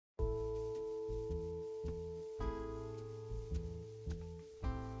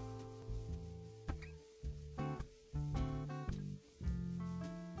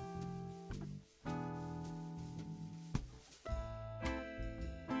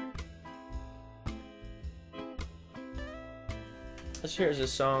this here is a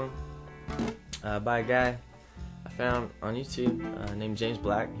song by a guy I found on YouTube named James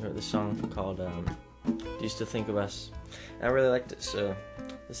Black. He wrote this song called Do You Still Think of Us? And I really liked it, so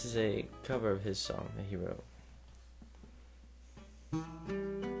this is a cover of his song that he wrote.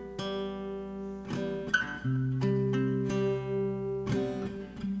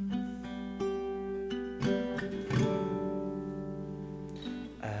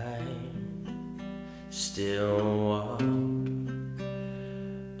 Still walk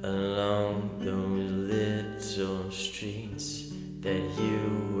along those little streets that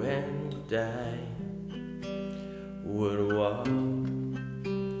you and I would walk, and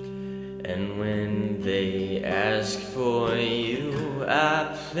when they ask for you,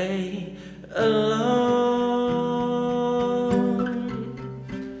 I play alone.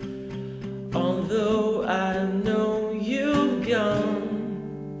 Although I know you've gone,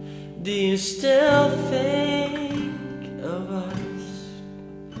 do you still think of us?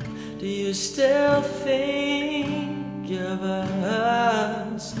 Do you still think of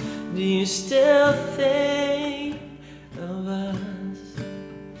us? Do you still think of us?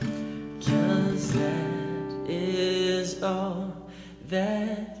 'Cause that is all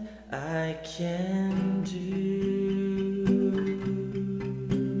that I can do.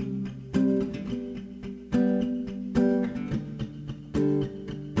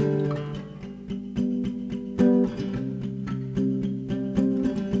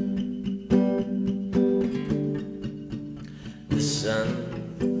 The sun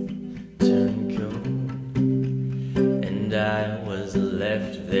turned cold, and I was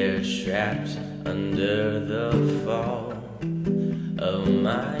left there trapped under the fall of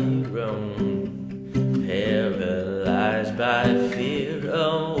my own, paralyzed by fear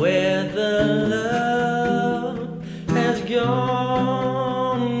of where the love has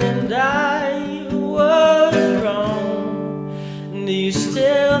gone, and I was wrong. Do you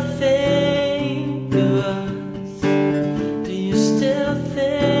still think of us? Do you still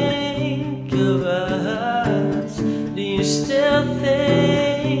think of us? Do you still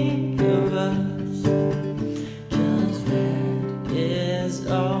think of us? 'Cause that is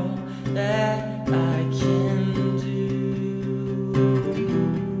all that I can do.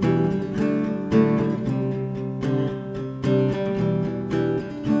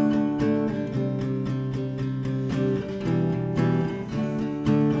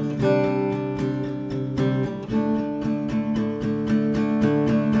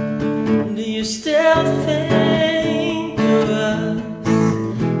 Do you still think of us?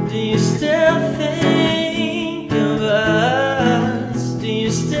 Do you still think of us? Do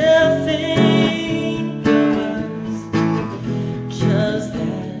you still think of us? 'Cause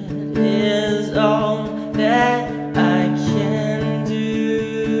that is all that I can do.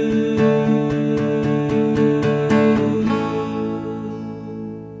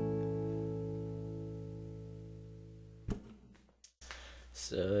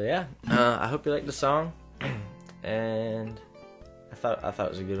 So yeah, I hope you liked the song, and I thought it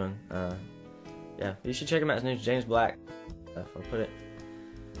was a good one. Yeah, you should check him out. His name's James Black. I'll put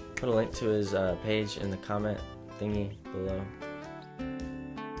a link to his page in the comment thingy below.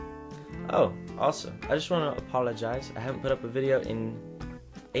 Oh, also, I just want to apologize. I haven't put up a video in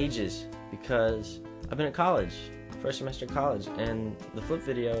ages because I've been at college, first semester of college, and the flip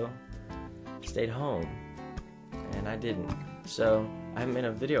video stayed home, and I didn't. So I haven't made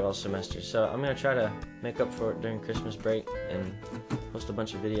a video all semester, so I'm going to try to make up for it during Christmas break and post a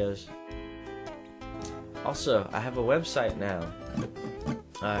bunch of videos. Also, I have a website now.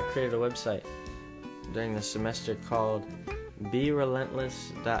 I created a website during the semester called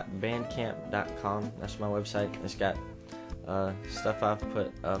berelentless.bandcamp.com. That's my website. It's got stuff I've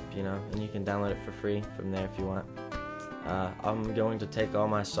put up, and you can download it for free from there if you want. I'm going to take all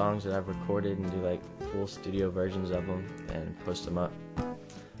my songs that I've recorded and do like full studio versions of them and post them up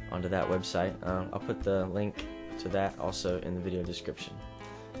onto that website. I'll put the link to that also in the video description.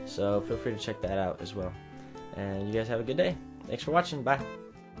 So feel free to check that out as well. And you guys have a good day. Thanks for watching. Bye.